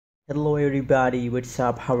Hello everybody, what's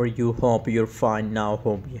up? How are you? Hope you're fine now.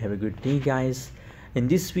 Hope you have a good day, guys. In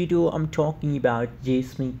this video, I'm talking about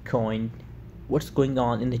Jasmy coin. What's going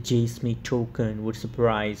on in the Jasmy token? What's the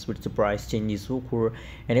price? What's the price changes occur?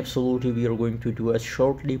 And absolutely, we are going to do a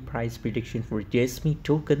shortly price prediction for Jasmy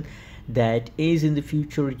token. That is, in the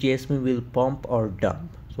future, Jasmy will pump or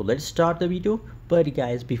dump. So let's start the video. But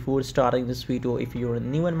guys, before starting this video, if you're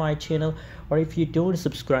new on my channel or if you don't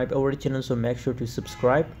subscribe our channel, so make sure to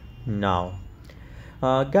subscribe now.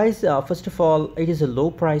 Guys, first of all, it is a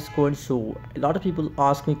low price coin, so a lot of people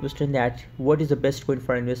ask me question that what is the best coin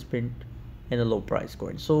for investment in a low price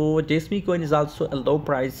coin. So Jasmy coin is also a low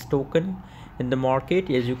price token in the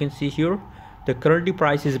market. As you can see here, the currently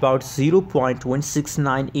price is about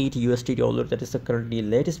 0.1698 USD dollar. That is the currently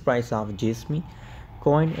latest price of Jasmy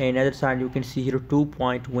coin. And other side you can see here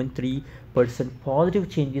 2.13% positive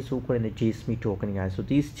changes occur in the Jasmy token, guys. So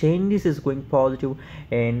these changes is going positive,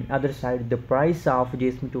 and other side the price of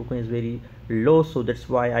Jasmy token is very low, so that's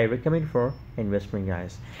why I recommend for investment,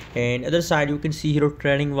 guys. And other side you can see here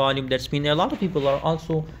trading volume. That's mean a lot of people are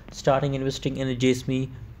also starting investing in the Jasmy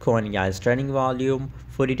coin, guys. Trading volume,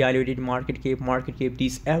 fully diluted market cap,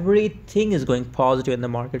 these everything is going positive in the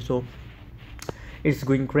market, so it's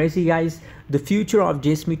going crazy, guys. The future of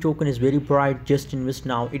Jasmy token is very bright. Just invest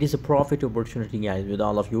now. It is a profit opportunity, guys, with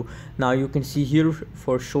all of you. Now you can see here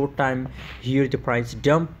for short time here the price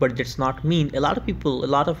dump, but that's not mean a lot of people, a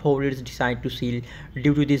lot of holders decide to sell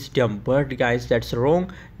due to this dump. But guys, that's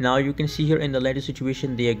wrong. Now you can see here in the latest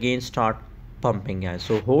situation they again start pumping, guys.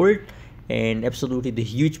 So hold, and absolutely the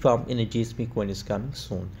huge pump in the Jasmy coin is coming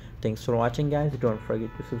soon. Thanks for watching, guys. Don't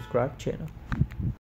forget to subscribe channel.